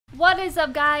What is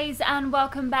up, guys, and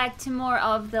welcome back to more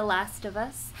of The Last of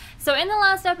Us. So in the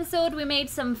last episode we made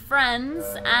some friends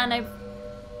and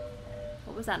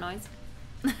what was that noise?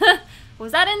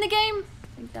 Was that in the game? I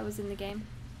think that was in the game.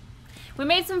 We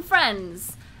made some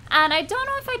friends and I don't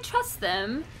know if I trust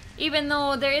them, even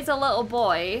though there is a little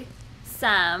boy,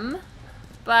 Sam,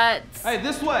 but... Hey,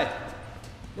 this way!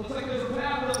 Looks like there's a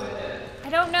path over there. I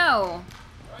don't know.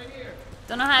 Right here.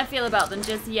 Don't know how I feel about them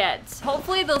just yet.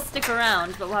 Hopefully they'll stick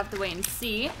around, but we'll have to wait and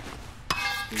see.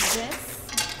 Do this.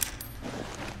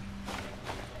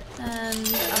 And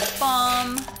a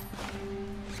bomb.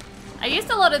 I used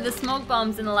a lot of the smoke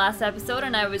bombs in the last episode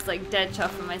and I was like dead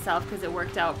chuffed with myself because it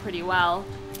worked out pretty well.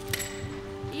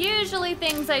 Usually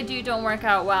things I do don't work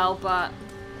out well, but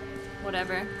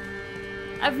whatever.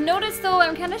 I've noticed though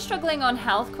I'm kind of struggling on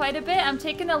health quite a bit. I'm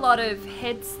taking a lot of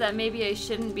hits that maybe I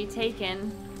shouldn't be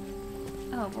taking.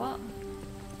 Oh, what?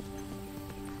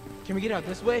 Can we get out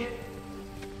this way?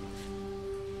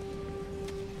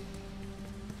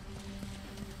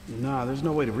 Nah, there's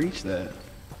no way to reach that.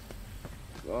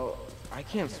 Well, I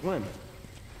can't swim.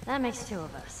 That makes two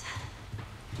of us.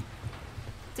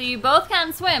 So you both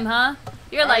can't swim, huh?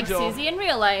 You're like Joel. Suzy in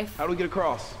real life. How do we get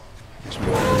across? It's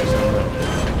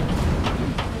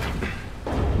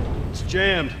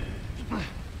jammed.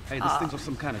 Hey, this thing's on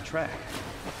some kind of track.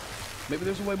 Maybe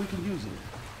there's a way we can use it.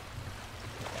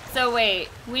 So wait,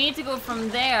 we need to go from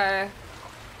there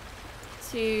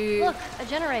to... Look, a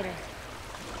generator.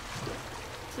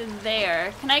 To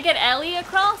there. Can I get Ellie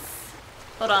across?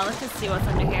 Hold on, let's just see what's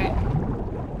under here.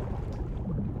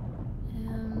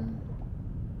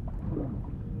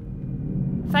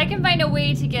 If I can find a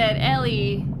way to get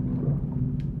Ellie...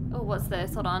 Oh, what's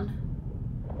this? Hold on.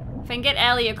 If I can get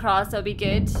Ellie across, that'll be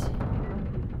good.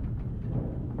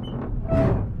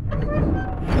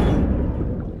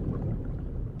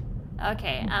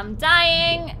 Okay, I'm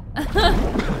dying.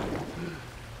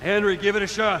 Henry, give it a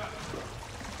shot.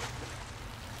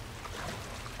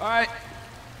 All right.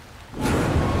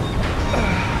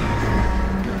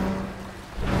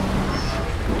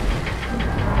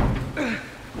 Yeah,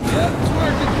 it's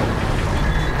working.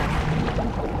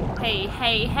 Hey,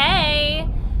 hey, hey!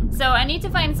 So I need to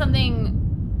find something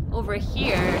over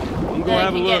here that I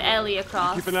have a can look. get Ellie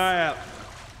across. Keep an eye out.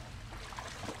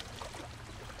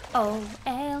 Oh,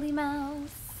 Ellie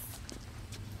Mouse.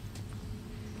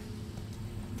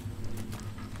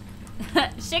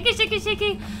 Shaky, shaky,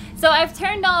 shaky. So I've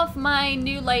turned off my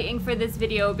new lighting for this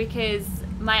video because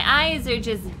my eyes are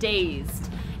just dazed.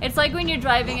 It's like when you're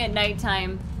driving at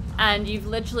nighttime and you've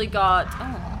literally got...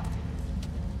 Oh.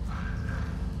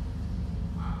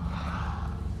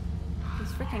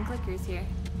 There's freaking clickers here.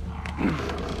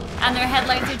 And their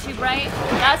headlights are too bright.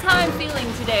 That's how I'm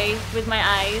feeling today with my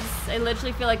eyes. I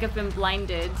literally feel like I've been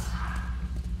blinded.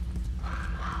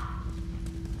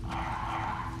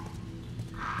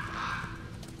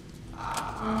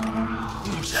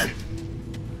 Oh, shit.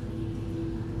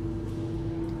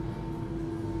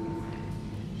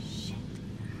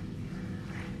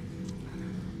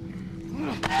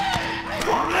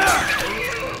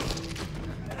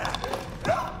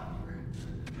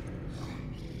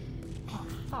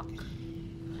 Fuck.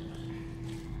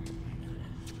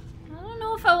 I don't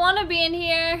know if I want to be in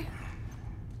here.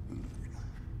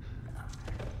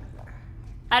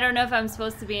 I don't know if I'm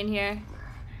supposed to be in here.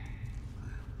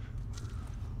 I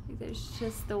think there's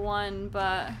just the one,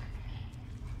 but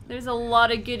there's a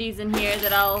lot of goodies in here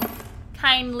that I'll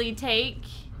kindly take.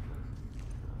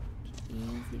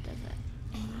 Easy does it.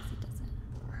 Easy does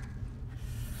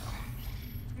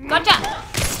it. Gotcha!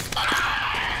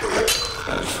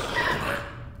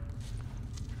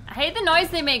 I hate the noise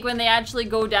they make when they actually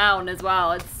go down as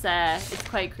well. It's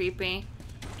quite creepy.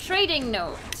 Trading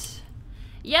note.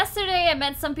 Yesterday I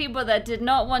met some people that did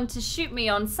not want to shoot me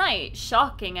on sight.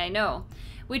 Shocking, I know.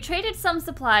 We traded some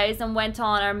supplies and went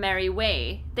on our merry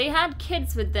way. They had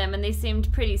kids with them and they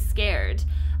seemed pretty scared.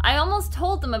 I almost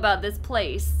told them about this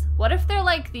place. What if they're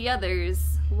like the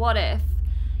others? What if?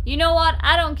 You know what?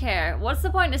 I don't care. What's the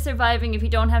point of surviving if you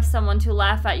don't have someone to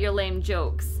laugh at your lame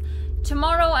jokes?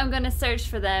 Tomorrow I'm gonna search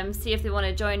for them, see if they want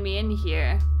to join me in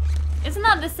here. Isn't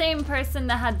that the same person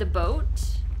that had the boat?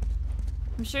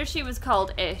 I'm sure she was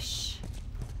called Ish.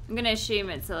 I'm gonna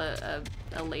assume it's a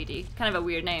lady. Kind of a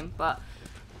weird name, but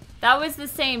that was the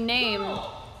same name. You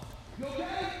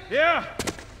okay? Yeah.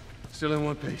 Still in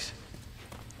one piece.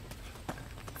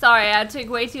 Sorry, I took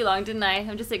way too long, didn't I?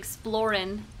 I'm just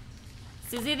exploring.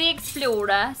 Suzy the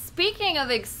Explorer. Speaking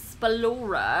of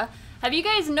Explorer, have you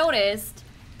guys noticed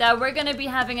that we're gonna be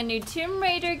having a new Tomb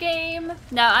Raider game?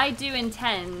 Now, I do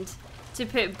intend to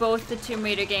put both the Tomb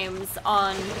Raider games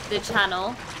on the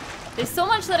channel. There's so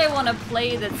much that I want to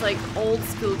play that's like old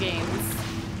school games.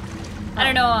 I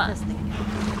don't know. This thing.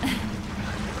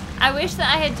 I wish that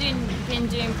I had been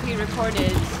doing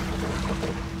pre-recorded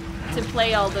to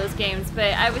play all those games,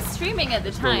 but I was streaming at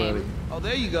the time. Oh,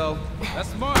 there you go. That's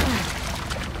smart.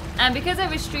 And because I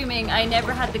was streaming, I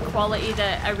never had the quality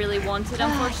that I really wanted,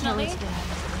 unfortunately.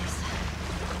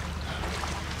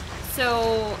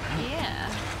 So, yeah.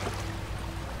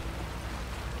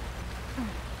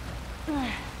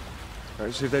 All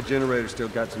right, see if that generator still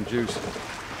got some juice.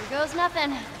 Here goes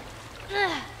nothing.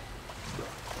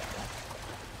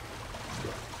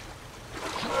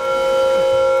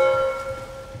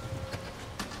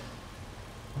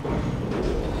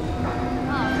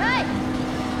 Alright.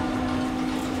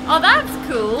 Oh, that's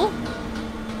cool.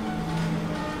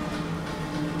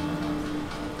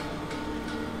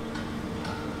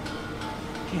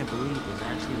 I can't believe this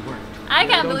actually worked. I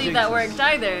can't don't believe jinx that us. worked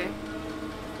either.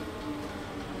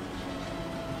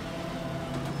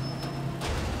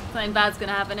 Something bad's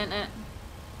gonna happen, isn't it?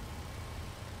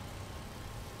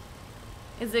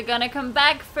 Is it gonna come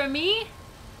back for me?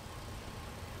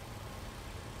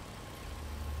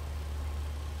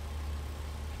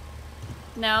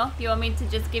 No? You want me to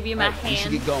just give you my Alright, you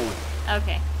should hand? get going.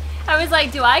 Okay. I was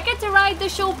like, do I get to ride the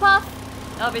show puff?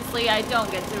 Obviously, I don't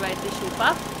get to ride the show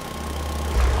puff.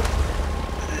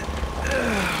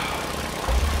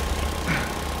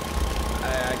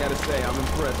 I gotta say, I'm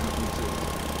impressed with you two.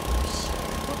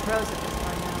 We're pros at this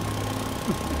by now.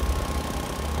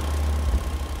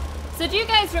 So do you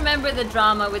guys remember the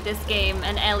drama with this game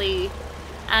and Ellie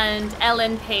and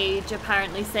Ellen Page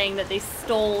apparently saying that they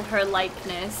stole her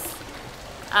likeness?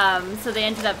 So they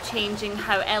ended up changing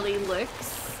how Ellie looks.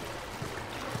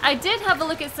 I did have a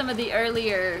look at some of the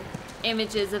earlier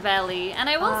images of Ellie, and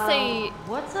I will say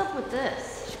What's up with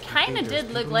this? she kind of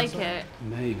did look like it.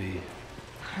 Maybe.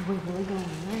 Are we really going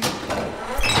in there?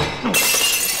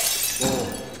 Whoa.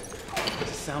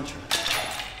 It's a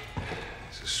soundtrack.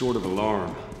 It's a sort of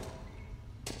alarm.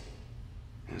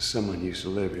 And someone used to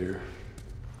live here.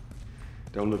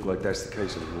 Don't look like that's the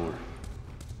case anymore.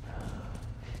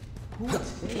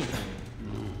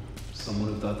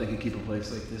 Someone who thought they could keep a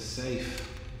place like this safe.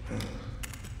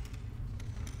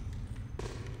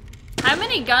 How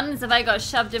many guns have I got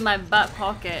shoved in my butt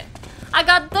pocket? I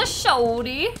got the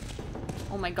shorty.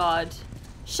 Oh my god.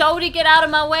 Shorty, get out of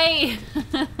my way.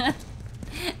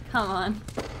 Come on.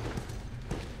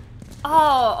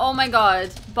 Oh my god.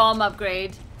 Bomb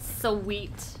upgrade.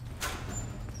 Sweet.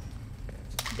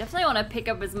 Definitely want to pick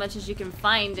up as much as you can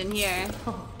find in here.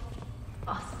 Oh,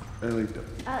 awesome. Ellie,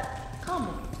 Calm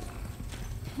me.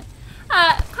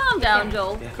 Calm down,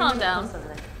 Joel. Calm down. Close over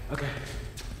there. Okay.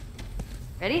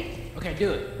 Ready? Okay,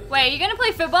 do it. Wait, you gonna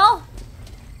play football?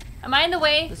 Am I in the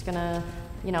way? Just gonna,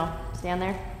 you know, stand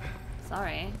there.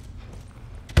 Sorry.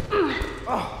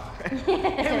 Oh,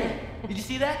 Henry, did you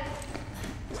see that?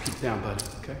 Keep down, buddy,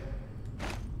 okay?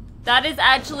 That is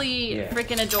actually Yeah.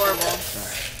 freaking adorable.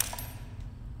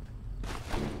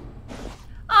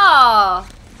 Oh,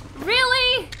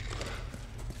 really?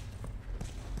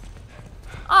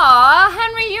 Aw,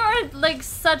 Henry, you're like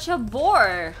such a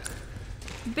bore.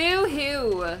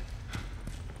 Boo-hoo.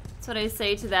 That's what I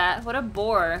say to that. What a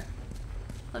bore.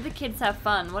 Let the kids have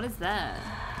fun. What is that?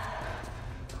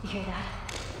 You hear that?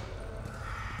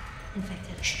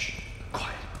 Infected. Shh.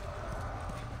 Quiet.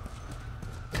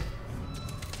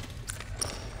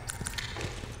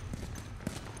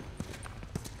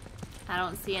 I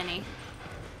don't see any.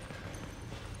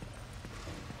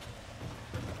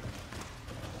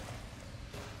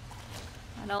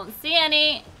 I don't see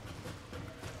any.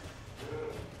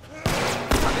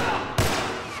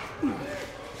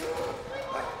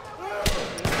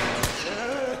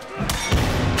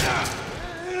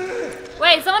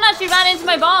 Wait, someone actually ran into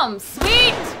my bomb.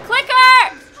 Sweet!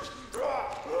 Clicker!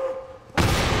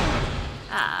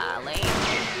 Ah, lame.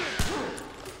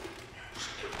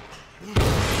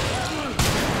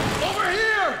 Over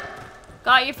here!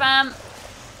 Got you, fam.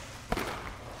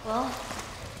 Well,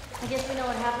 I guess we know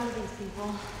what happened to these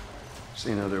people.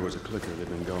 seeing how there was a clicker that'd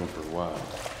been gone for a while.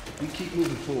 We keep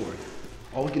moving forward.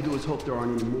 All we can do is hope there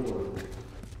aren't any more.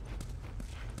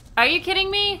 Are you kidding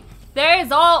me?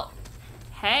 There's all...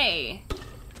 Hey.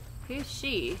 Who's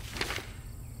she?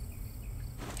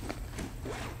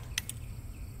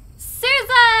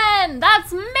 Susan!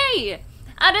 That's me!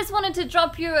 I just wanted to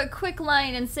drop you a quick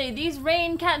line and say these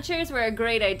rain catchers were a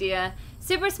great idea.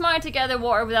 Super smart to gather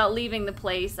water without leaving the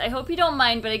place. I hope you don't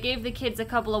mind, but I gave the kids a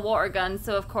couple of water guns,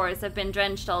 so of course I've been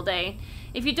drenched all day.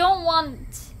 If you don't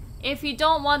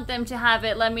want them to have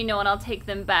it, let me know and I'll take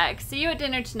them back. See you at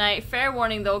dinner tonight. Fair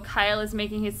warning though, Kyle is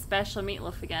making his special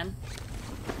meatloaf again.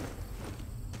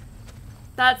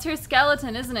 That's her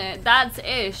skeleton, isn't it? That's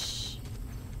Ish.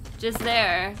 Just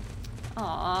there.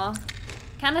 Aww.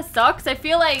 Kinda sucks. I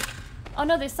feel like... Oh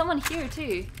no, there's someone here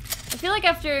too. I feel like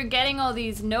after getting all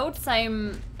these notes,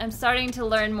 I'm starting to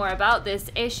learn more about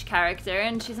this Ish character,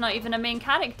 and she's not even a main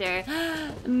character.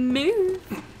 Move.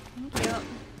 Thank you.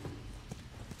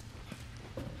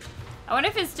 I wonder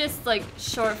if it's just like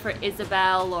short for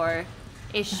Isabel or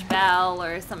Ishbel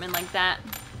or something like that.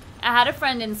 I had a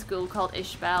friend in school called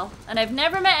Ishbel, and I've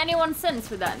never met anyone since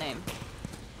with that name.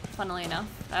 Funnily enough.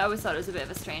 I always thought it was a bit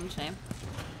of a strange name.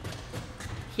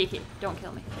 Hehe, don't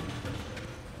kill me.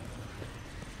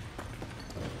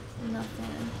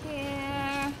 Nothing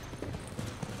here.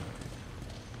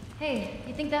 Hey,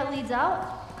 you think that leads out?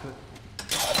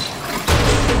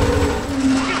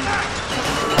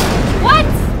 What?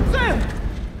 Sam!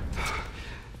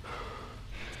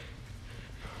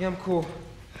 Yeah, I'm cool.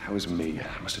 That was me.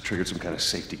 I must have triggered some kind of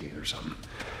safety gate or something.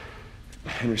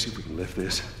 Henry, see if we can lift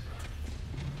this.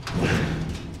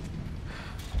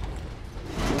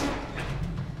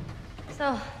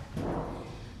 So,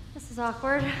 this is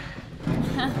awkward.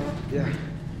 Yeah,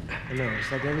 I know.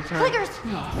 It's like every time. Clickers!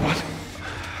 What?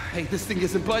 Hey, this thing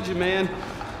isn't budging, man.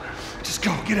 Just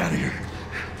go. Get out of here.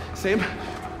 Sam,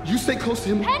 you stay close to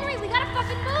him. Henry, we gotta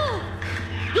fucking move!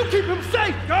 You keep him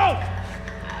safe. Go!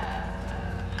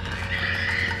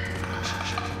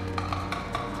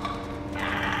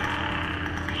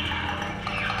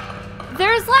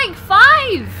 There's like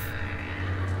 5!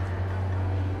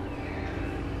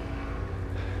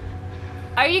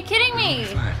 Are you kidding me?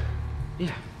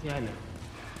 Yeah, I know.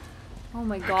 Oh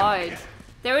my god.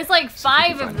 There was like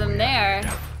 5 of them there.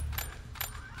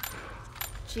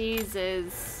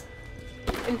 Jesus.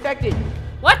 Infected.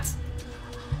 What?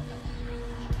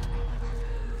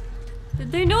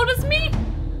 Did they notice me?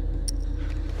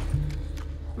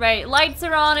 Right, lights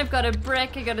are on. I've got a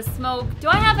brick. I got a smoke. Do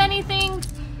I have anything?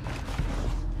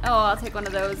 Oh, I'll take one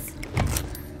of those.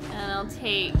 And I'll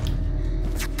take...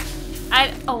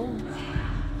 Oh.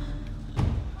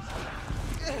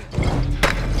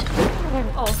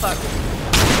 Oh, fuck.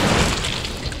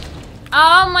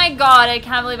 Oh my god, I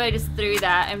can't believe I just threw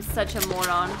that. I'm such a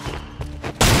moron.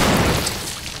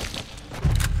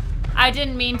 I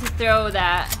didn't mean to throw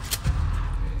that.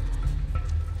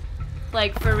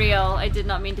 Like, for real, I did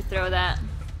not mean to throw that.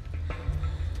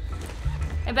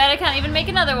 I bet I can't even make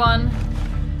another one.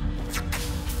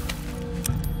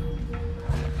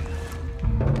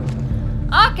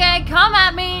 Okay, come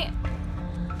at me!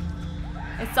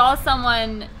 I saw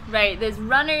someone... Right, there's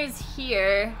runners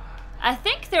here. I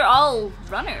think they're all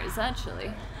runners,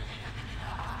 actually.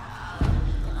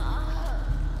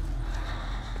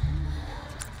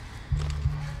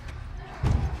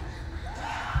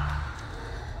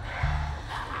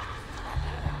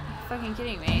 You're fucking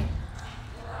kidding me.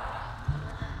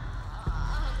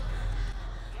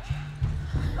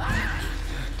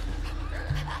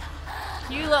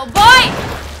 You little boy!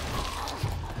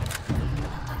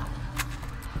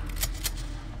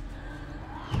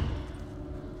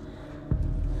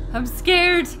 I'm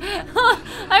scared.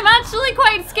 I'm actually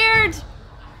quite scared.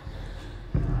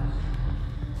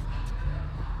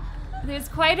 There's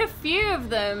quite a few of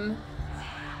them.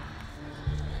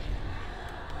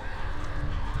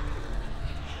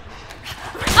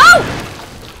 Oh!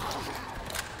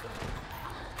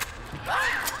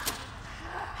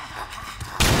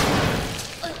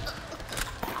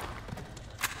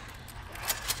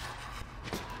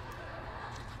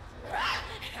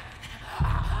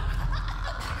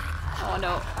 Oh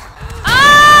no.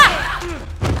 Ah!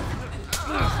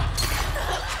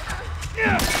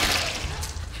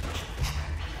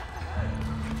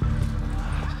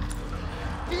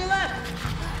 To your left!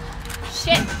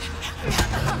 Shit.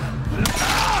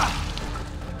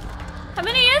 How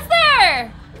many is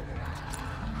there?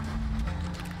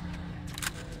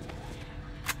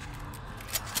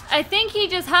 I think he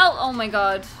just helped. Oh my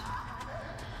god.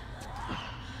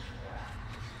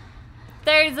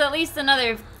 There's at least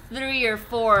another 3 or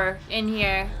 4 in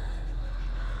here.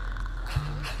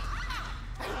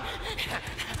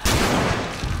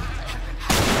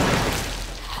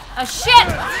 Oh shit!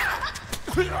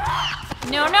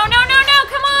 No, no, no, no, no!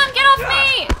 Come on, get off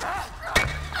me!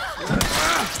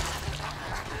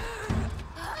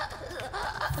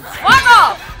 Walk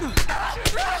off!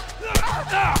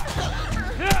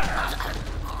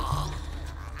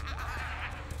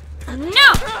 No!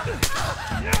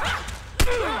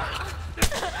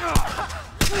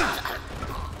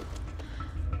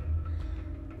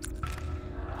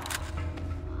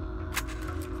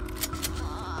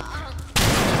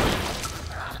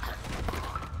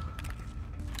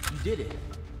 You did it.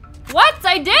 What?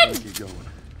 I did? Keep going.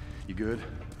 You good?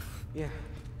 Yeah.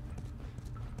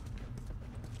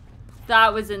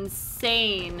 That was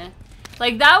insane.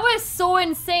 Like, that was so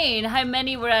insane how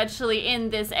many were actually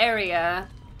in this area.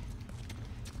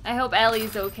 I hope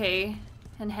Ellie's okay.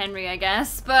 And Henry, I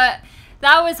guess. But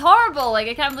that was horrible. Like,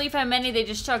 I can't believe how many they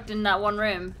just chucked in that one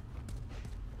room.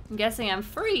 I'm guessing I'm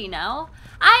free now.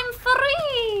 I'm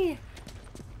free!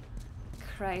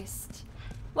 Christ.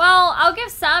 Well, I'll give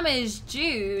Sam his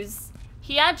dues.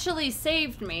 He actually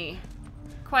saved me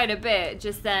quite a bit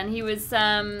just then. He was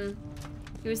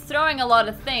throwing a lot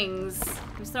of things.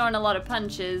 He was throwing a lot of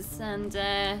punches, and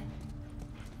that.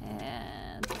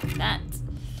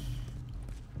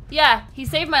 Yeah, he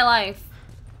saved my life.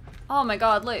 Oh my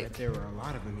god, look. But there were a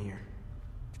lot of them here.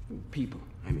 People,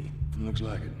 I mean. Looks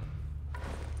like it.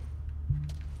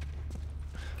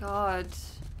 God.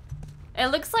 It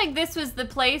looks like this was the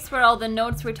place where all the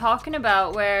notes were talking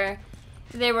about, where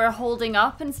they were holding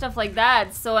up and stuff like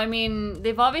that. So, I mean,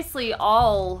 they've obviously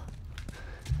all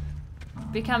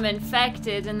become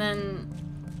infected, and then,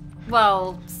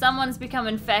 well, someone's become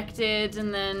infected,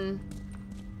 and then,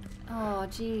 oh,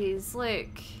 jeez, look.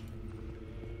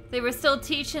 They were still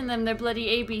teaching them their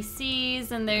bloody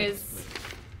ABCs, and there's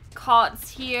cots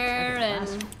here,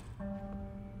 and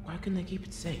Why couldn't they keep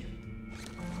it safe?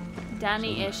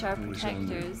 Danny-ish are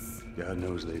protectors. God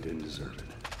knows they didn't deserve it.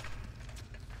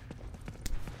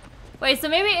 Wait, so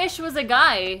maybe Ish was a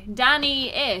guy.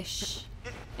 Danny-ish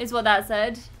is what that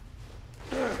said.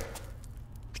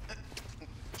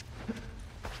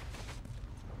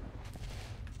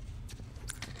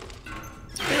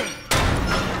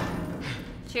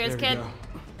 Cheers, kid. Go.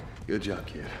 Good job,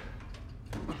 kid.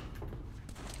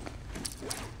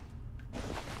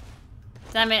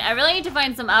 Damn it, I really need to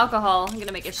find some alcohol. I'm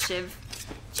gonna make a shiv.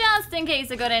 Just in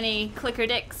case I got any clicker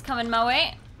dicks coming my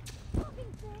way.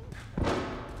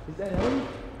 Is that Ellie?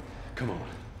 Come on.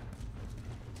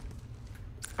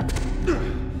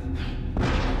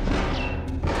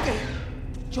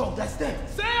 Joel, that's them.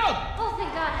 Sam! Oh,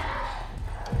 thank God.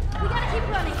 We gotta keep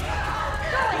running. Go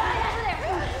away, over there.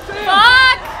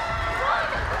 Fuck!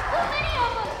 So many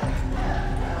of them.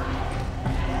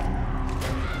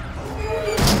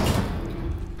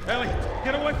 Ellie,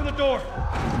 get away from the door.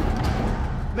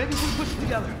 Maybe if we push it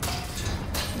together.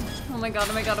 Oh my god,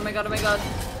 oh my god, oh my god, oh my god.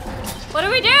 What do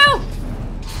we do?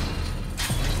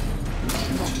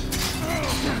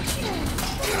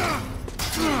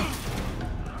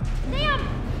 Sam!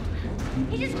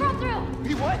 He just crawled through.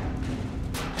 He what?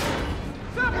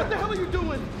 Sam, what the hell are you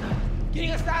doing?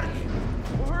 Getting us out of here.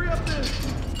 Well, hurry up then.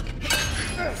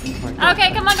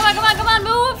 Okay, come on, come on, come on, come on,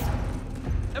 move!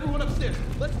 Everyone upstairs.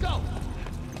 Let's go.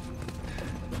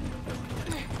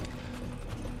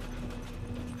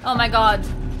 Oh my god.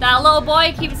 That little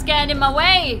boy keeps getting in my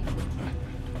way.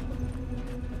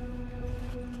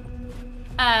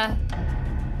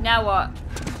 Now what?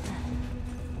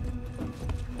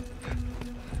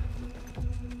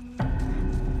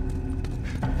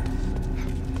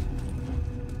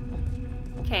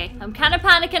 Okay, I'm kind of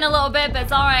panicking a little bit, but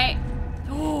it's alright.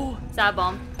 Oh, is that a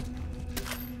bomb?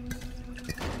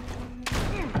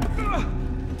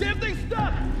 Damn thing's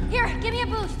stuck. Here, give me a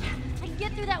boost. I can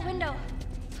get through that window.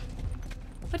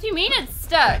 What do you mean it's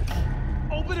stuck?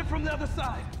 Open it from the other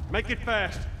side. Make it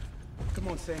fast. Come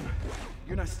on, Sam.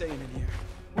 You're not staying in here.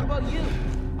 What about you?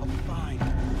 I'll be fine.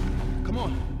 Come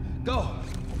on, go.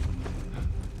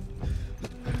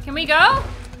 Can we go?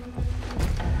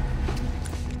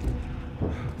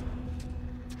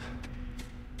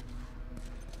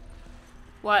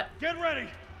 What? Get ready.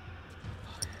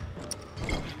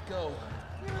 Here we go.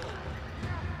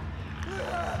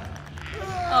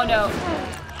 Oh no.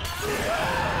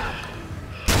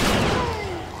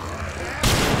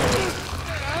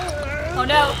 Oh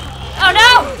no. Oh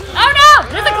no! Oh no!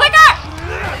 There's a clicker!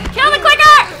 Kill the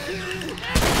clicker!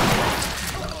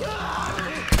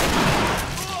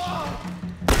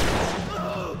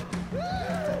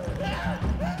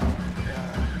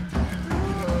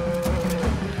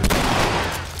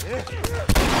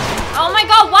 Oh my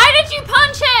god, why did you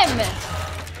punch him?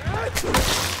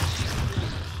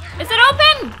 Is it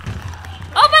open?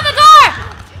 Open the door!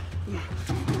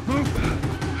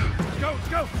 Go,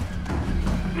 go.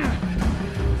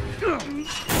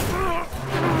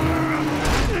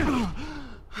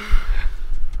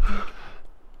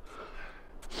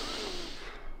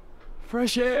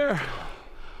 Fresh air.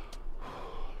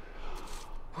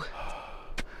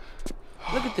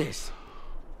 Look at this.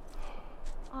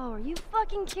 Oh, are you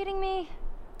fucking kidding me?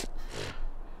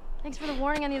 Thanks for the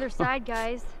warning on the other side,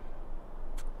 guys.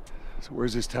 So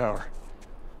where's this tower?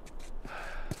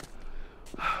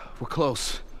 We're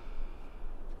close.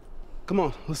 Come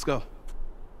on, let's go.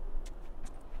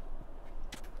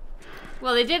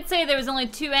 Well, they did say there was only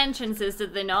 2 entrances,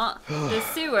 did they not? The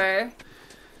sewer.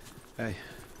 Hey,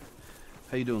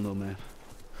 how you doing, little man?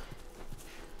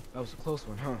 That was a close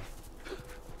one, huh?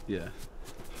 Yeah,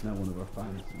 not one of our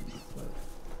finest ones, but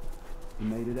we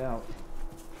made it out.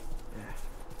 Yeah.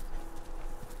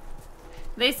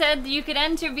 They said you could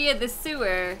enter via the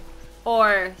sewer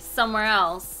or somewhere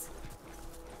else.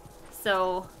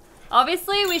 So,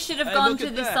 obviously we should have gone to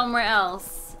the somewhere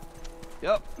else.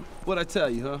 Yep. What'd I tell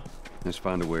you, huh? Let's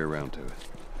find a way around to it.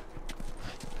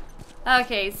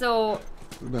 Okay, so...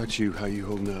 What about you? How you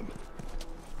holding up?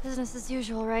 Business as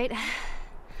usual, right?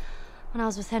 When I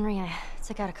was with Henry, I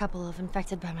took out a couple of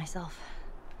infected by myself.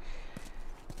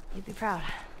 You'd be proud.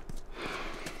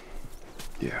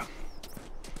 Yeah.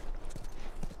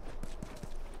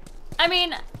 I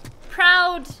mean,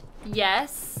 proud,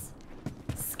 yes.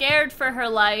 Scared for her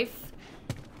life,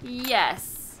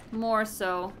 yes. More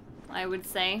so, I would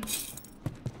say.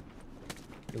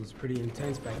 It was pretty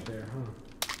intense back there, huh?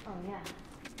 Oh, yeah.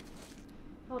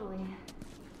 Totally.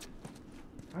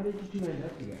 How did you two end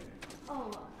up together?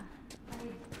 Oh,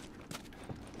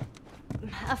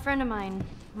 a friend of mine,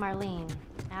 Marlene,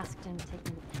 asked him to take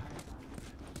me to the car.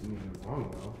 You mean it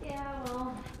wrong, though. Yeah,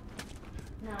 well,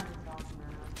 now I'm just bossing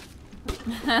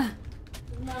around.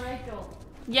 Isn't that right, Joel?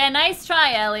 Yeah, nice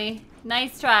try, Ellie.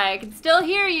 Nice try. I can still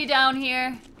hear you down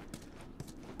here.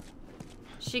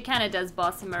 She kind of does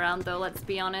boss him around, though, let's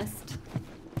be honest.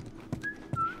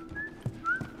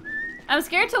 I'm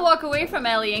scared to walk away from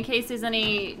Ellie in case there's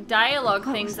any dialogue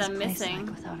things I'm missing.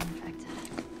 Like without infected?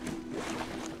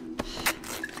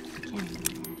 Can't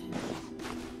even imagine.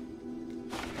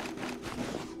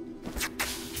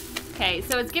 Okay,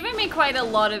 so it's giving me quite a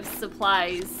lot of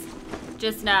supplies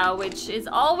just now, which is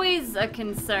always a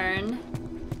concern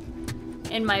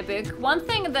in my book. One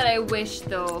thing that I wish,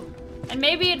 though, and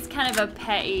maybe it's kind of a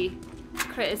petty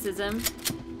criticism,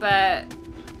 but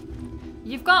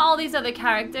you've got all these other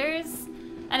characters,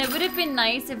 and it would have been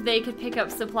nice if they could pick up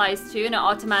supplies too and it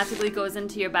automatically goes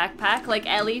into your backpack, like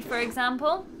Ellie, for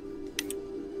example.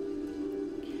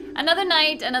 Another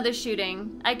night, another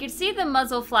shooting. I could see the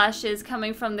muzzle flashes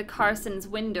coming from the Carson's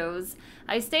windows.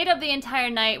 I stayed up the entire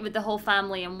night with the whole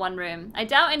family in one room. I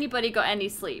doubt anybody got any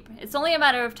sleep. It's only a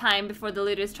matter of time before the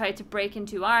looters try to break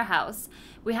into our house.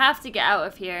 We have to get out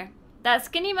of here. That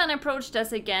skinny man approached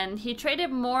us again. He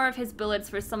traded more of his bullets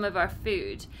for some of our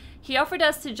food. He offered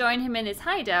us to join him in his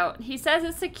hideout. He says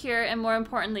it's secure and, more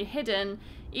importantly, hidden.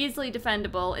 Easily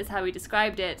defendable is how he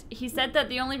described it. He said that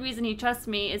the only reason he trusts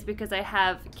me is because I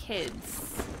have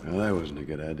kids. Well, that wasn't a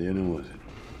good idea, now was it?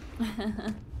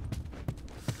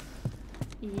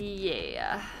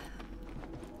 Yeah.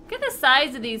 Look at the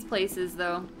size of these places,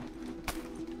 though.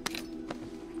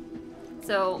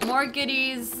 So, more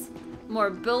goodies, more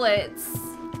bullets.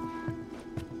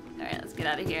 Alright, let's get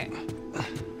out of here.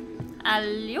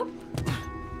 Alley-oop.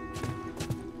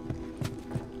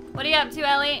 What are you up to,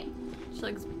 Ellie? She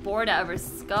looks bored out of her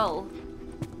skull.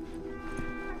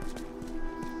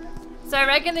 So I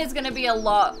reckon there's gonna be a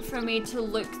lot for me to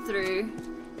look through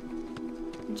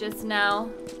just now.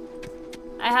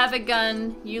 I have a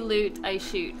gun, you loot, I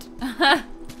shoot.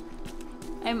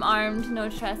 I'm armed, no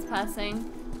trespassing.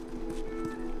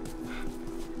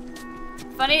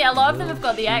 Funny, a lot of them have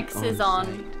got the X's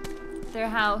on their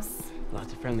house.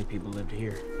 Lots of friendly people lived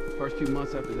here. First few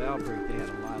months after the outbreak, they had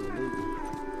a lot of loot.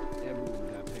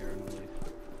 Everyone got paranoid.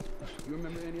 You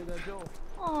remember any of that, Joel?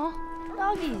 Aw,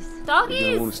 doggies. You're Doggies!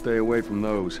 gonna want to stay away from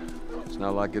those. It's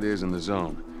not like it is in the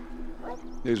zone.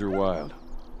 These are wild.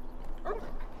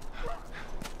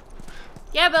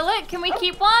 Yeah, but look, can we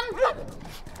keep one?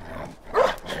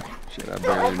 Shit, I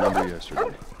barely remember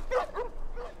yesterday.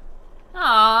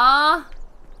 Aww.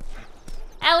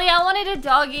 Ellie, I wanted a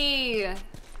doggy. Can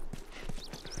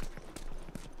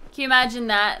you imagine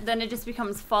that? Then it just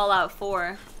becomes Fallout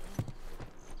 4.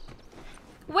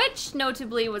 Which,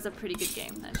 notably, was a pretty good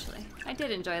game, actually. I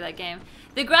did enjoy that game.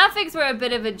 The graphics were a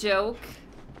bit of a joke,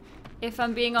 if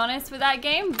I'm being honest with that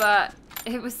game, but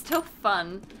it was still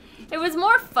fun. It was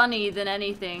more funny than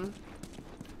anything.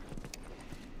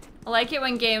 I like it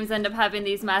when games end up having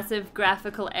these massive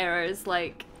graphical errors,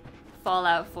 like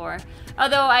Fallout 4.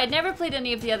 Although, I had never played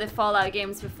any of the other Fallout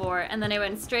games before, and then I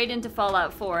went straight into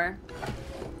Fallout 4.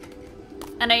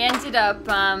 And I ended up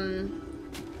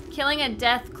killing a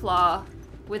death claw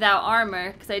without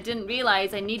armor, because I didn't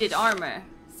realize I needed armor,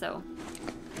 so.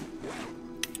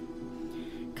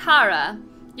 Kara,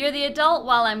 you're the adult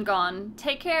while I'm gone.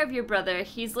 Take care of your brother.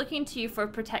 He's looking to you for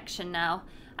protection now.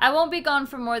 I won't be gone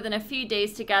for more than a few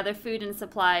days to gather food and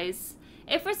supplies.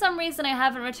 If for some reason I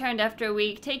haven't returned after a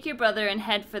week, take your brother and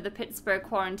head for the Pittsburgh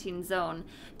quarantine zone.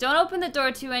 Don't open the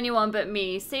door to anyone but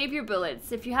me. Save your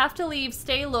bullets. If you have to leave,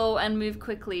 stay low and move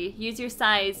quickly. Use your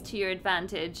size to your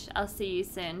advantage. I'll see you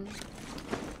soon.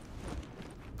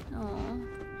 Oh.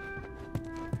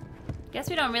 Guess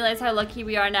we don't realize how lucky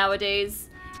we are nowadays.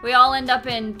 We all end up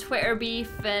in Twitter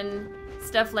beef and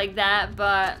stuff like that,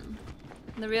 but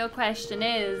the real question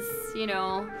is, you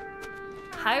know,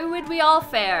 how would we all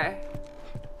fare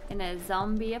in a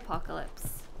zombie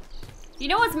apocalypse? You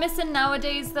know what's missing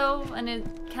nowadays though, and it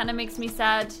kind of makes me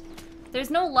sad? There's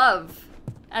no love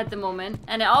at the moment,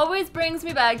 and it always brings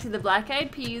me back to the Black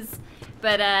Eyed Peas,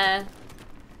 but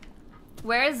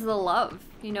where's the love?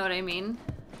 You know what I mean?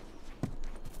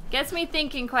 Gets me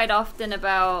thinking quite often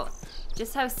about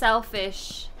just how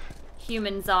selfish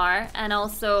humans are, and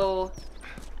also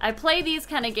I play these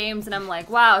kind of games and I'm like,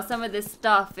 wow, some of this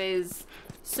stuff is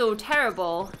so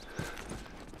terrible,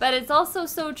 but it's also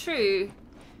so true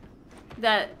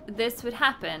that this would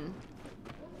happen,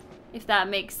 if that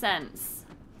makes sense.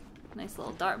 Nice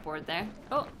little dartboard there.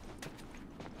 Oh.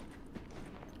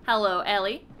 Hello,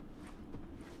 Ellie.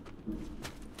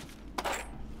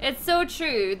 It's so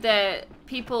true that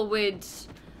people would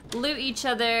loot each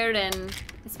other, and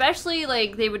especially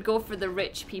like they would go for the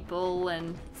rich people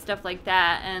and stuff like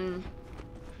that, and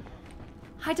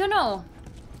I don't know.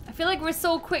 I feel like we're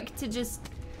so quick to just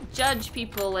judge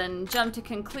people and jump to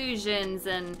conclusions,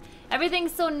 and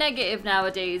everything's so negative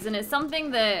nowadays, and it's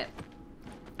something that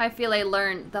I feel I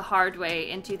learned the hard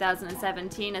way in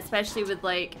 2017, especially with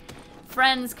like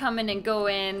friends coming and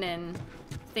going and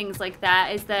things like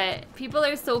that, is that people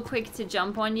are so quick to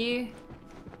jump on you,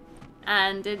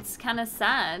 and it's kind of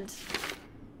sad.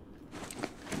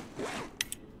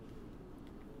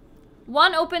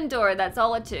 One open door, that's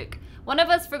all it took. One of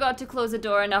us forgot to close a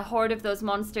door and a horde of those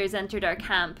monsters entered our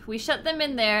camp. We shut them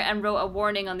in there and wrote a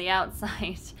warning on the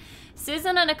outside.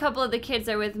 Susan and a couple of the kids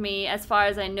are with me, as far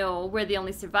as I know. We're the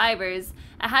only survivors.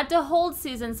 I had to hold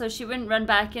Susan so she wouldn't run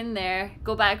back in there,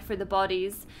 go back for the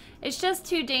bodies. It's just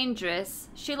too dangerous.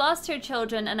 She lost her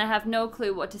children and I have no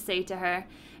clue what to say to her.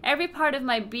 Every part of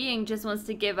my being just wants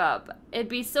to give up. It'd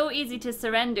be so easy to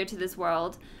surrender to this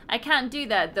world. I can't do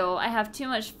that though. I have too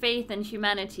much faith in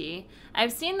humanity.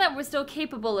 I've seen that we're still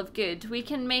capable of good. We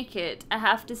can make it. I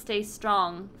have to stay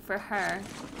strong for her.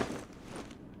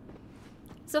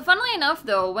 So funnily enough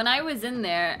though, when I was in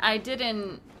there, I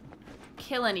didn't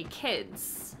kill any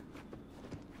kids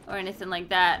or anything like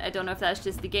that. I don't know if that's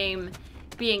just the game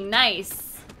being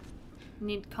nice.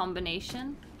 Need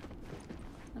combination.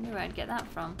 Wonder where I'd get that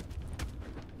from.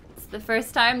 It's the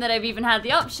first time that I've even had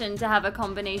the option to have a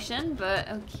combination, but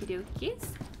okie dokies.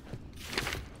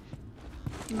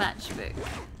 Matchbook.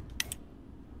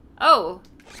 Oh,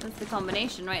 that's the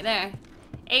combination right there.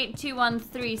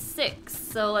 82136.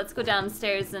 So let's go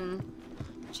downstairs and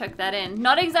chuck that in.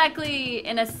 Not exactly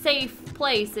in a safe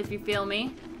place, if you feel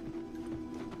me.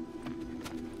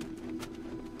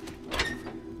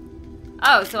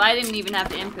 Oh, so I didn't even have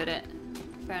to input it.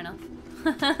 Fair enough.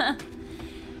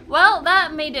 Well,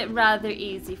 that made it rather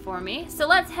easy for me. So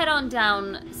let's head on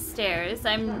downstairs.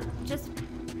 I'm just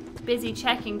busy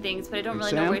checking things, but I don't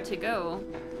really know where to go.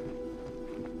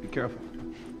 Be careful.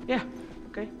 Yeah,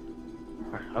 okay.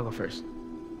 Alright, I'll go first.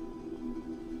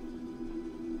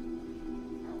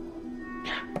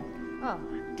 Oh.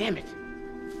 Damn it.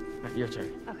 Alright, your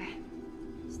turn. Okay.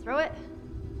 Just throw it.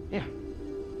 Yeah.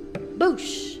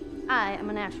 Boosh! I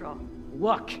am a natural.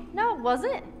 Luck. No, it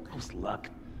wasn't. That was luck.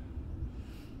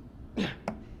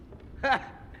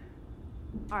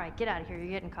 Alright, get out of here. You're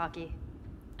getting cocky.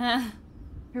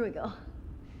 Here we go.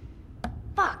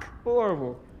 Fuck!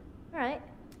 Horrible. Alright.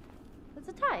 It's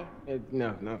a tie.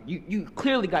 No. You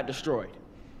clearly got destroyed.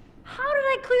 How did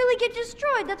I clearly get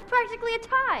destroyed? That's practically a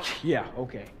tie. Yeah,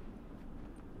 okay.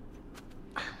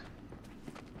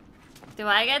 Do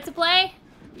I get to play?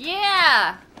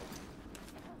 Yeah!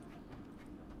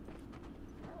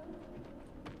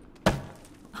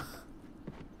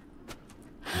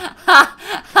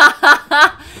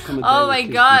 Oh my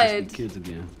god. Kids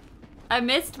again. I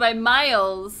missed by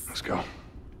miles. Let's go.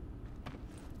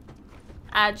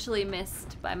 Actually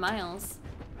missed by miles.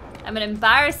 I'm an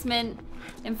embarrassment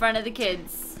in front of the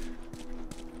kids.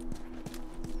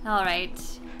 Alright.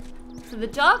 So the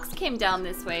dogs came down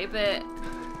this way, but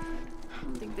I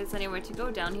don't think there's anywhere to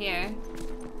go down here.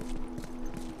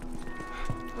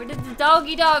 Where did the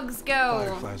doggy dogs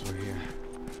go? Fireflies were here.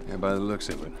 Yeah, by the looks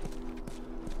of it.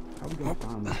 How we gonna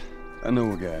find them? I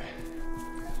know a guy.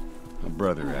 My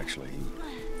brother, actually.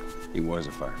 He was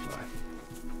a firefly.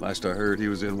 Last I heard, he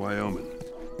was in Wyoming.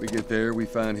 We get there, we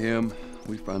find him,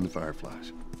 we find the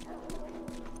fireflies.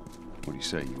 What do you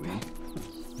say, you in?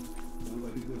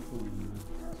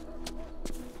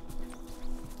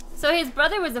 So his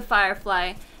brother was a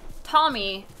Firefly.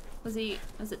 Tommy, was it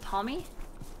Tommy?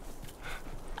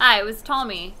 Ah, it was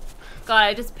Tommy. God,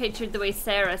 I just pictured the way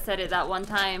Sarah said it that one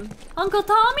time. Uncle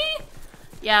Tommy?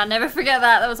 Yeah, I'll never forget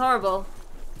that. That was horrible.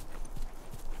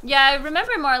 Yeah, I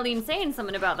remember Marlene saying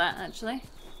something about that, actually.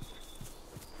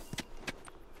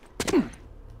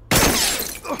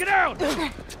 Get out!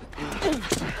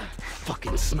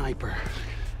 Fucking sniper.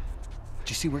 Did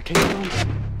you see where it came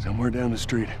from? Somewhere down the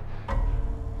street. All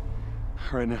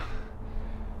right, now.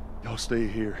 Y'all stay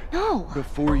here. No.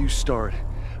 Before you start,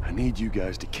 I need you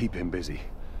guys to keep him busy.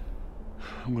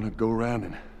 I'm gonna go around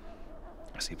and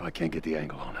see if I can't get the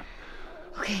angle on him.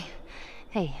 Okay.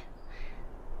 Hey,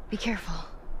 be careful.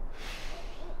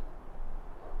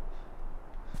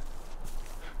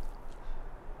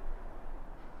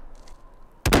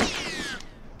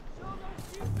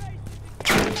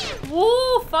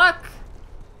 Woo, fuck.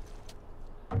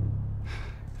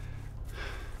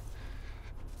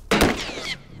 Oh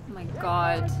my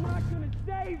god.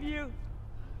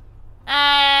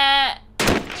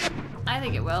 I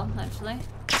think it will, actually.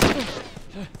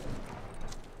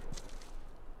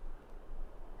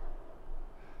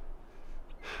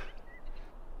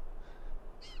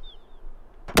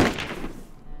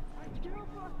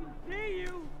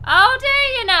 How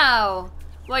dare you now?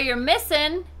 Well, you're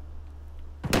missing.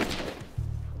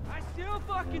 I still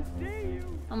fucking see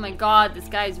you. Oh my god, this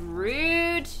guy's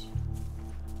rude.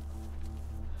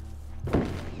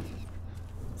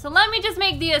 So let me just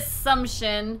make the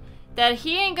assumption that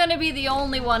he ain't gonna be the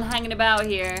only one hanging about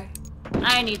here.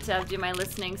 I need to do my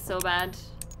listening so bad.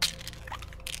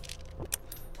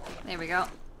 There we go.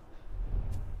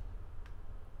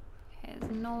 Okay,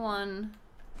 there's no one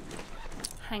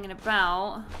hanging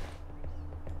about.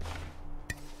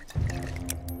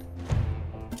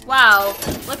 Wow,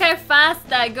 look how fast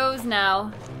that goes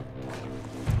now.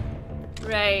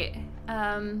 Right,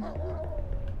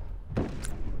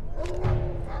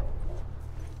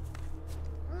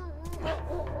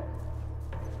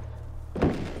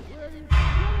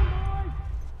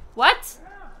 what?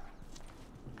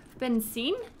 I've been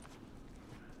seen?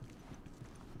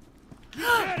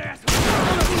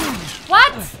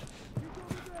 What?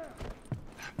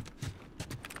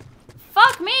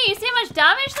 Fuck me, you see how much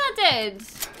damage that did?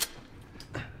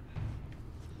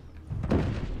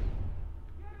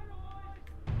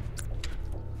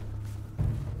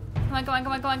 Come on, come on,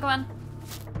 come on, come on, come on.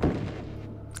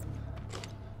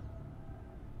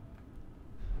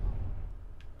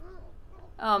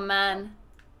 Oh man.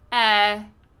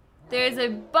 There's a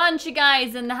bunch of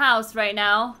guys in the house right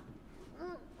now.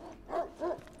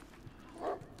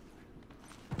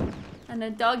 And a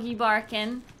doggy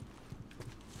barking.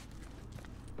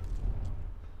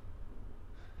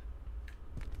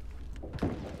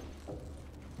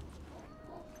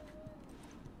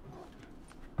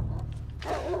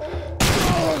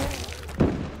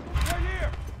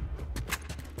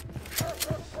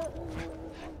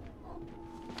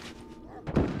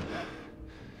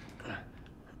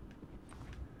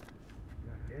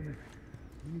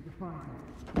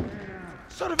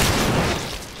 Son of a...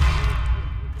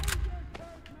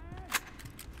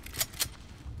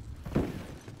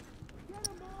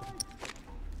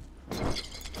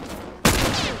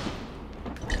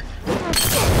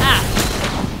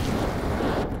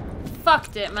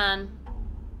 Fucked it, man.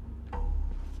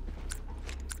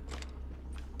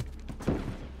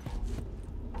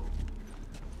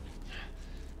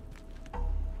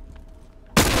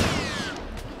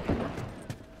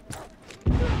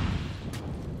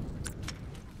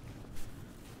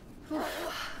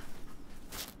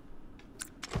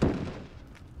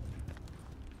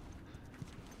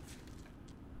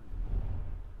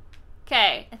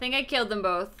 Okay, I think I killed them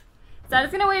both. So I'm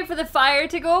just gonna wait for the fire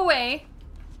to go away.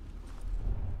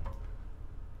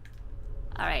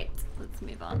 Alright, let's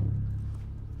move on.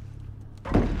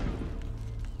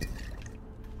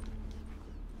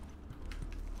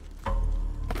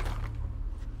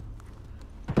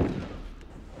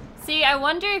 See, I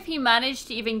wonder if he managed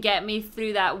to even get me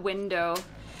through that window.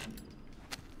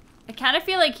 I kind of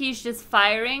feel like he's just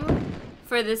firing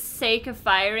for the sake of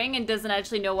firing and doesn't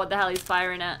actually know what the hell he's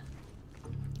firing at.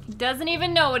 He doesn't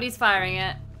even know what he's firing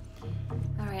at.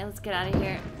 Alright, let's get out of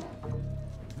here.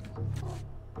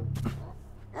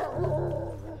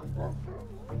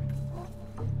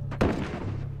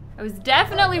 I was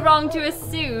definitely wrong to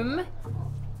assume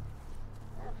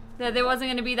that there wasn't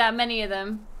going to be that many of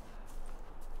them.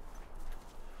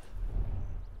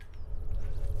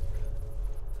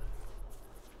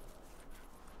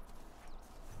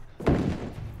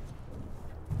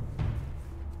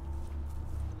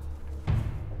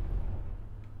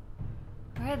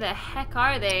 Where the heck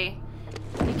are they?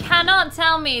 You cannot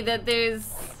tell me that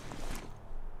there's...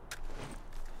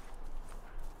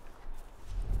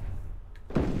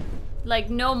 like,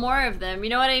 no more of them. You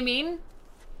know what I mean?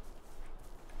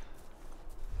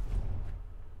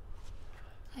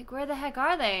 Like, where the heck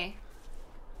are they?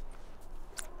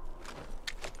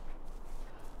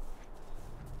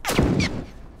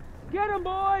 Get him,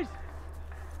 boys!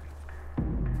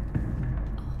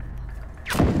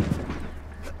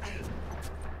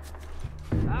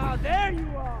 Ah, there you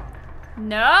are!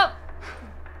 Nope.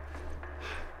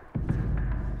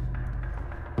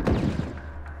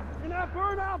 In that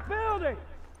burnout building!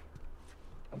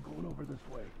 I'm going over this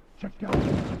way. Check out.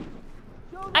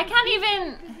 I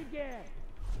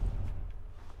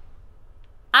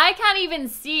can't even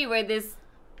see where this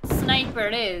sniper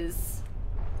is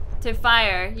to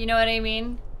fire. You know what I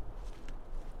mean?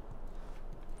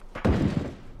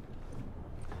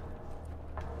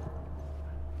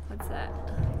 What's that?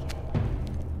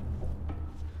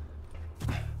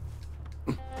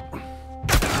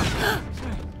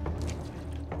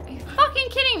 Are you fucking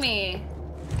kidding me?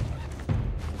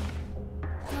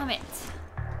 Damn it.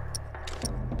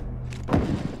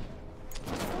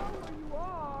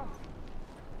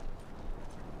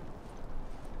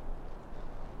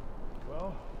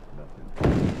 Well, nothing.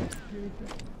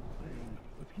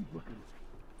 Let's keep looking.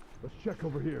 Let's check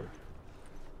over here.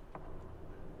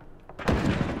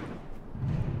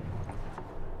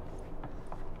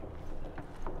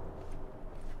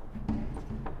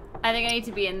 I think I need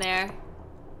to be in there.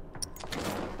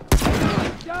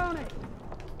 Down it!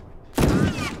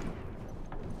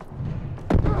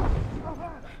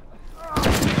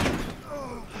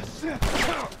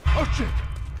 Oh shit!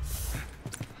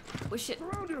 Oh shit.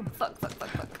 Surround him! Fuck, fuck, fuck,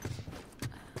 fuck.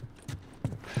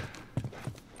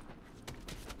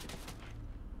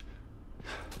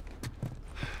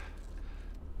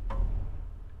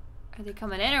 Are they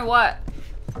coming in or what?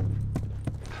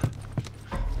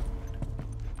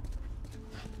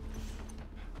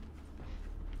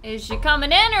 Is she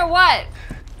coming in or what?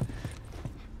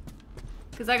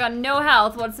 Because I got no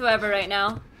health whatsoever right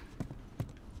now.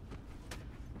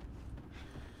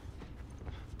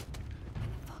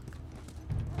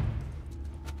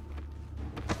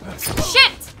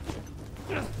 Shit!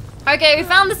 Okay, we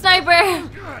found the sniper.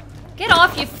 Get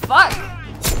off, you fuck.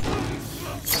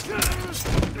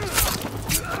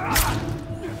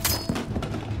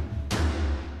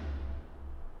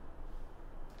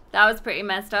 That was pretty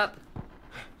messed up.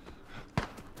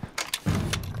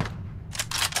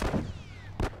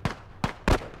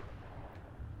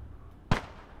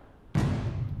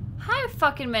 How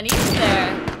fucking many is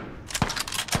there?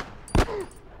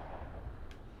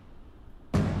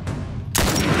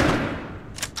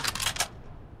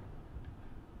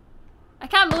 I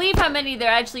can't believe how many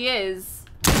there actually is.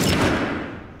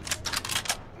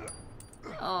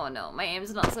 Oh no, my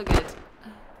aim's not so good.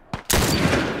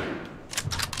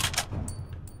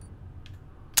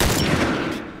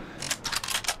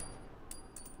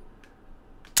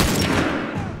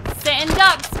 Sitting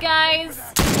ducks, guys.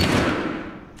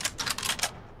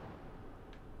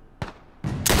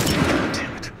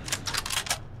 Damn it.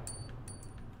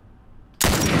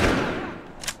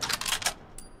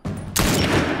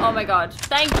 Oh my god,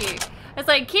 thank you. It's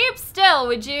like, keep still,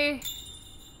 would you?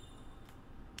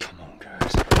 Come on,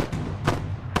 guys.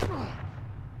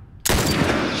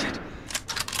 Shit.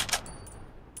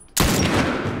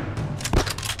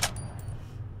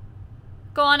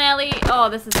 Go on, Ellie. Oh,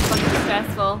 this is fucking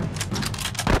stressful.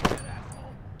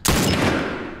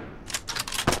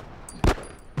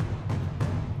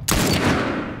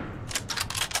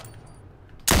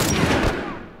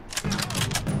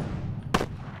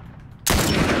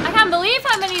 I can't believe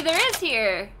how many there is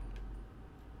here.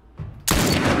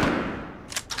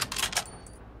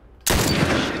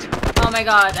 Oh my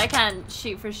god, I can't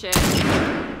shoot for shit.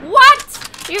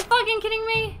 What? Are you fucking kidding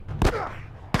me?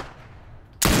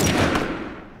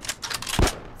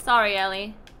 Sorry,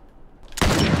 Ellie.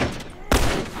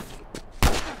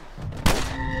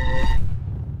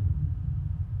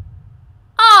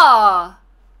 Oh!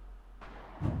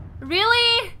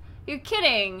 Really? You're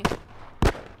kidding.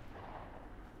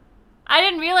 I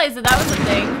didn't realize that that was a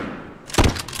thing.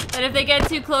 That if they get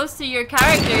too close to your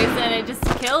characters, then it just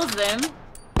kills them.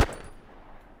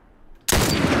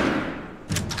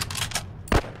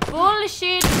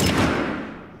 Bullshit.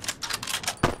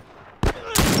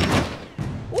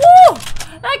 Woo!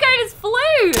 That guy just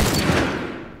flew!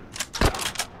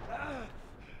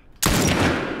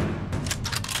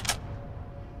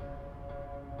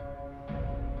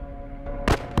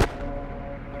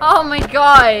 Oh my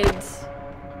god.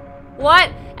 What?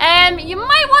 You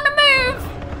might want to move!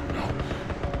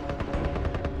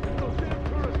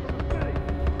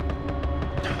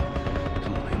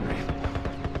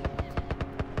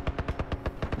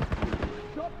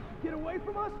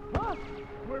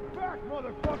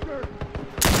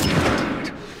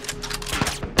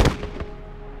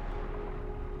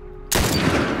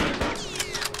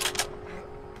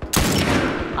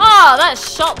 Oh, that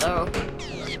shot though.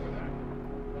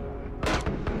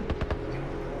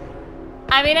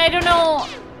 I mean, I don't know.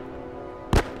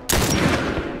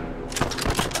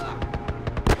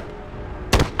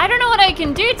 I don't know what I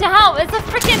can do to help. It's a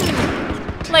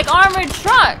freaking, like, armored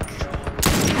truck.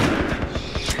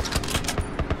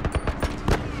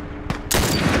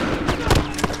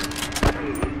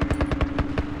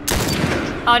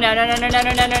 Oh, no, no, no, no, no,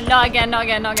 no, no, no, not again, not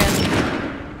again, not again.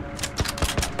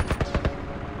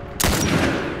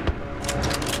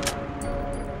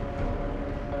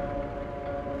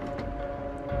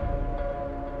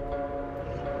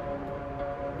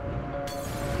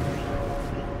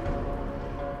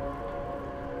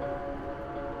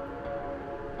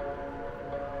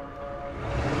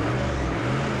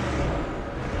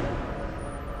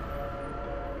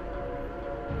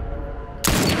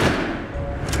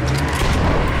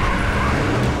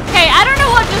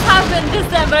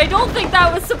 Just then, but I don't think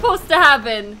that was supposed to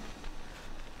happen.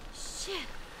 Shit.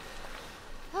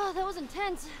 Oh, that was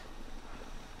intense.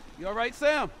 You all right,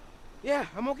 Sam? Yeah,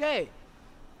 I'm okay.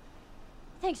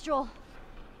 Thanks, Joel.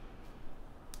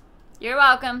 You're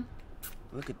welcome.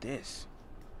 Look at this.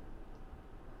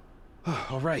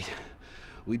 All right.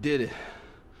 We did it.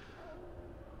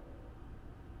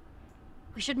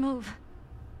 We should move.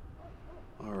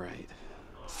 All right.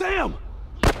 Sam!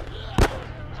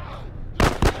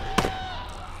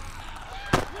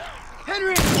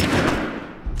 Henry!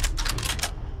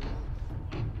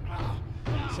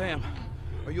 Sam,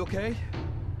 are you okay?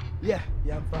 Yeah,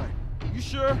 I'm fine. You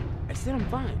sure? I said I'm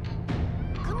fine.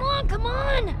 Come on, come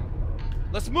on!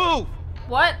 Let's move!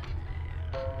 What?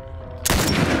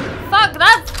 Fuck,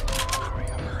 that's...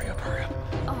 Hurry up, hurry up, hurry up.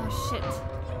 Oh, shit.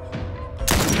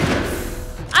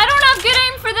 I don't have good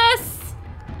aim for this!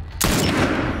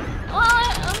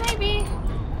 Well, maybe.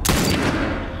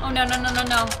 Oh, no, no, no, no,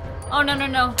 no. Oh, no, no,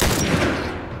 no.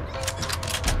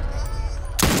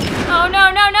 Oh,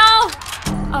 no, no, no!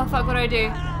 Oh, fuck, what do I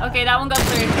do? Okay, that one got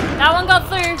through. That one got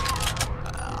through.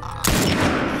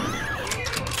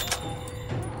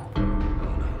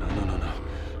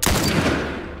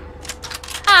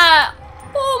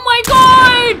 Oh my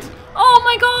god! Oh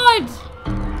my god!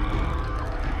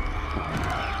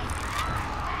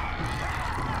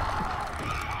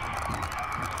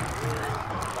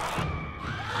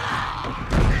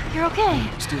 You're okay.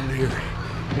 Still here.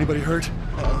 Anybody hurt?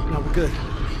 No, we're good.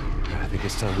 I think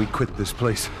it's time we quit this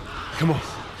place. Come on.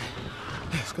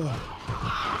 Let's go.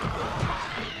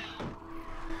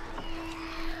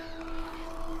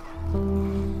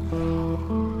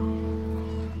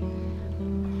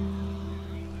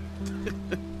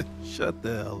 Shut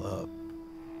the hell up.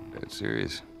 Dead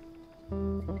serious.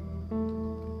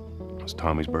 It's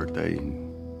Tommy's birthday,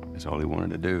 and that's all he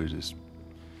wanted to do is just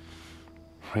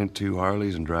rent 2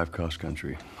 Harleys and drive cross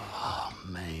country. Oh,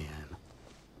 man.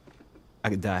 I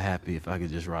could die happy if I could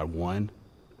just ride one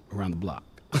around the block.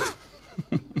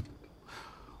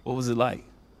 What was it like? It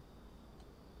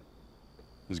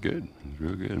was good. It was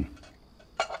real good.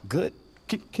 Good?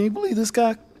 Can you believe this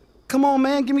guy? Come on,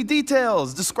 man, give me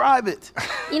details. Describe it.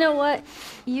 You know what?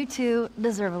 You two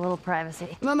deserve a little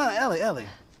privacy. No, Ellie.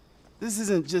 This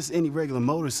isn't just any regular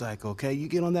motorcycle, okay? You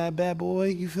get on that bad boy,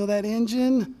 you feel that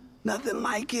engine? Nothing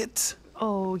like it.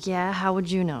 Oh, yeah? How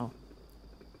would you know?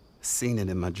 Seen it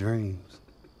in my dreams.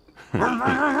 Okay.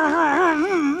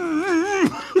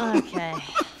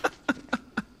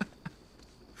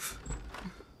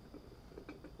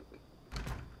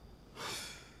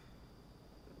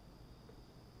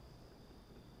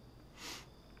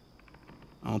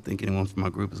 I don't think anyone from my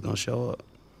group is gonna show up.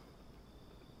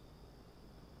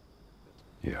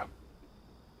 Yeah.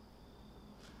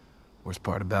 Worst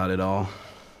part about it all,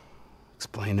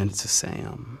 explaining it to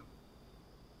Sam.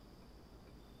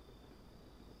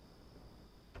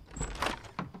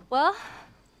 Well,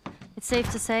 it's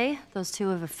safe to say those two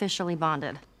have officially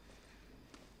bonded.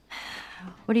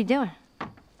 What are you doing?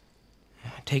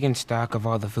 Taking stock of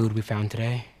all the food we found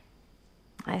today.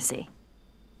 I see.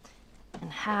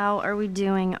 And how are we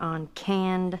doing on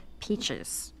canned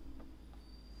peaches?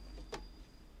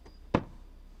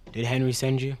 Did Henry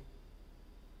send you?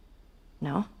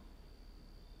 No?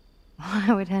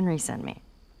 Why would Henry send me?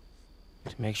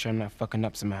 To make sure I'm not fucking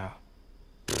up somehow.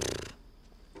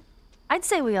 I'd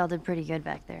say we all did pretty good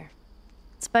back there.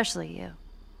 Especially you.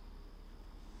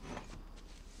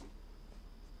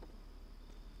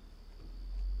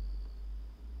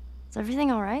 Is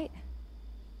everything all right?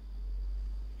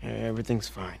 Yeah, everything's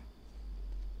fine.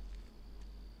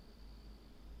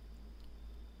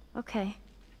 Okay.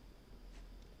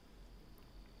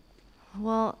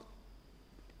 Well,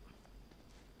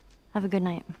 have a good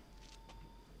night.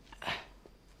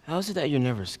 How is it that you're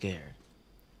never scared?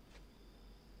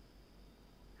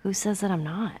 Who says that I'm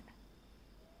not?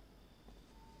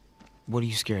 What are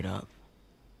you scared of?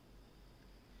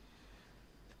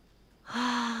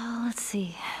 Let's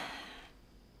see.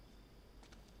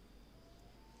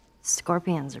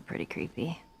 Scorpions are pretty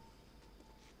creepy.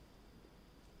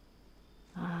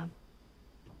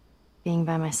 Being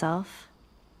by myself.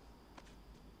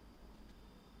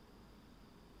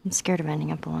 I'm scared of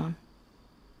ending up alone.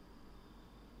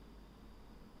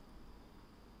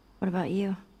 What about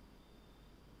you?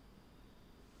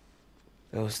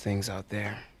 Those things out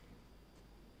there.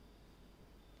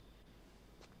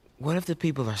 What if the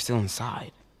people are still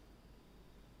inside?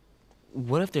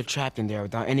 What if they're trapped in there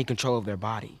without any control of their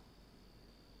body?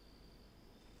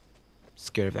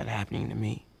 Scared of that happening to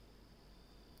me.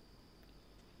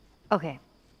 Okay.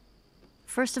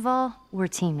 First of all, we're a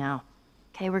team now.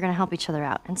 Okay, we're gonna help each other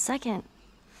out. And second,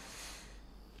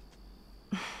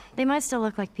 they might still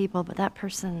look like people, but that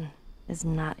person is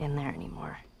not in there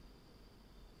anymore.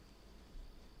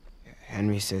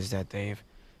 Henry says that they've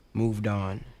moved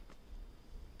on.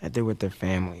 That they're with their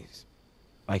families,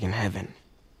 like in heaven.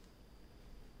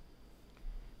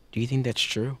 Do you think that's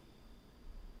true?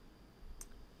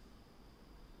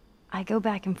 I go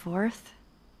back and forth.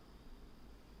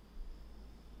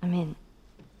 I mean,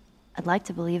 I'd like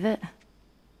to believe it.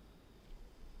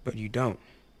 But you don't.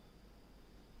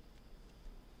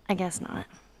 I guess not.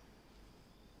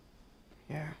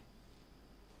 Yeah.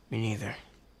 Me neither.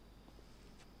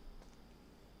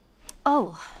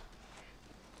 Oh.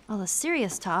 All the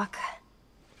serious talk.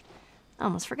 I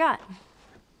almost forgot.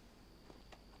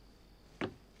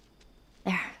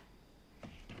 There.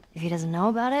 If he doesn't know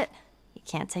about it, he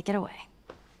can't take it away.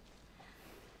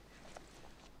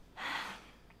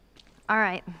 All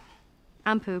right.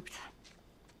 I'm pooped.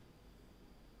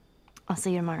 I'll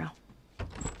see you tomorrow.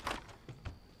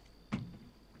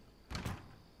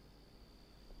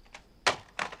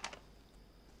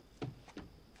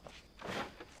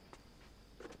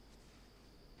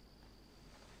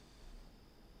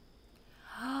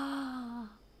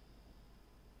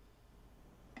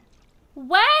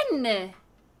 When?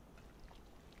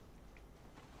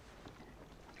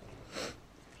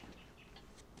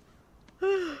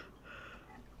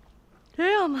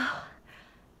 Damn.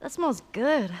 That smells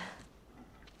good.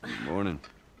 Good morning.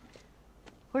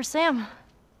 Where's Sam?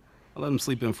 I'll let him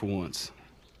sleep in for once.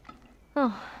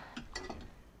 Oh.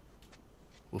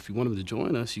 Well, if you want him to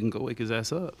join us, you can go wake his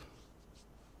ass up.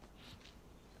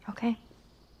 Okay.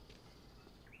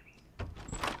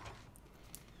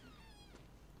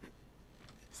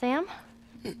 Sam?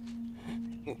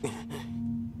 What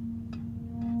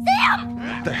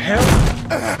the hell?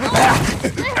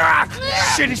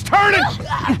 Shit, he's turning!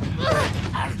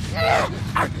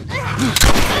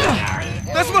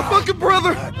 That's my fucking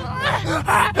brother!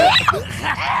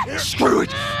 Screw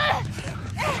it!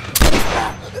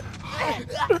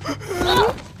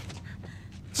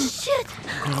 Shit!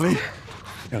 Ellie?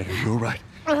 Ellie, are you alright?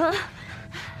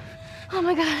 Oh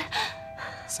my god.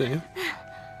 Sam?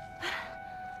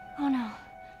 Oh no.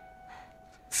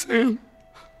 Sam?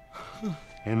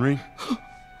 Henry?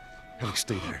 Ellie,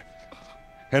 stay there.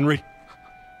 Henry?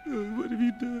 What have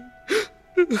you done?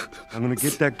 I'm gonna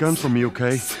get that gun from you,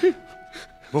 okay?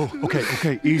 Oh,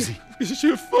 okay, easy. It's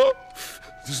your fault.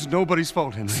 This is nobody's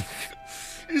fault, Henry.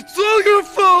 It's all your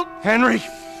fault! Henry!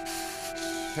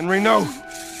 Henry, no!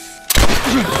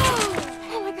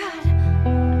 Oh my god.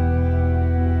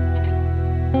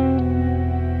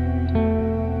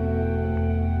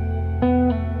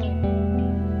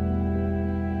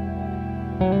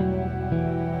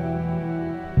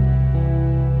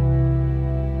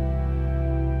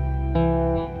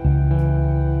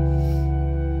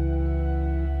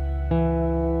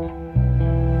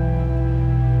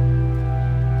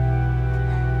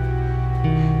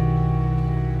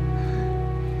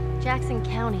 Jackson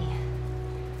County.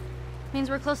 Means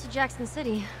we're close to Jackson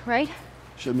City, right?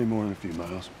 Should be more than a few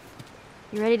miles.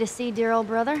 You ready to see dear old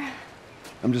brother?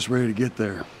 I'm just ready to get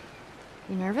there.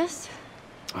 You nervous?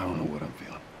 I don't know what I'm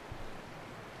feeling.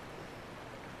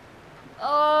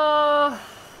 Oh.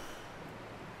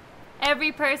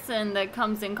 Every person that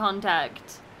comes in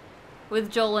contact with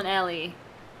Joel and Ellie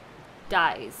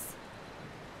dies.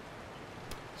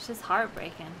 It's just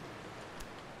heartbreaking.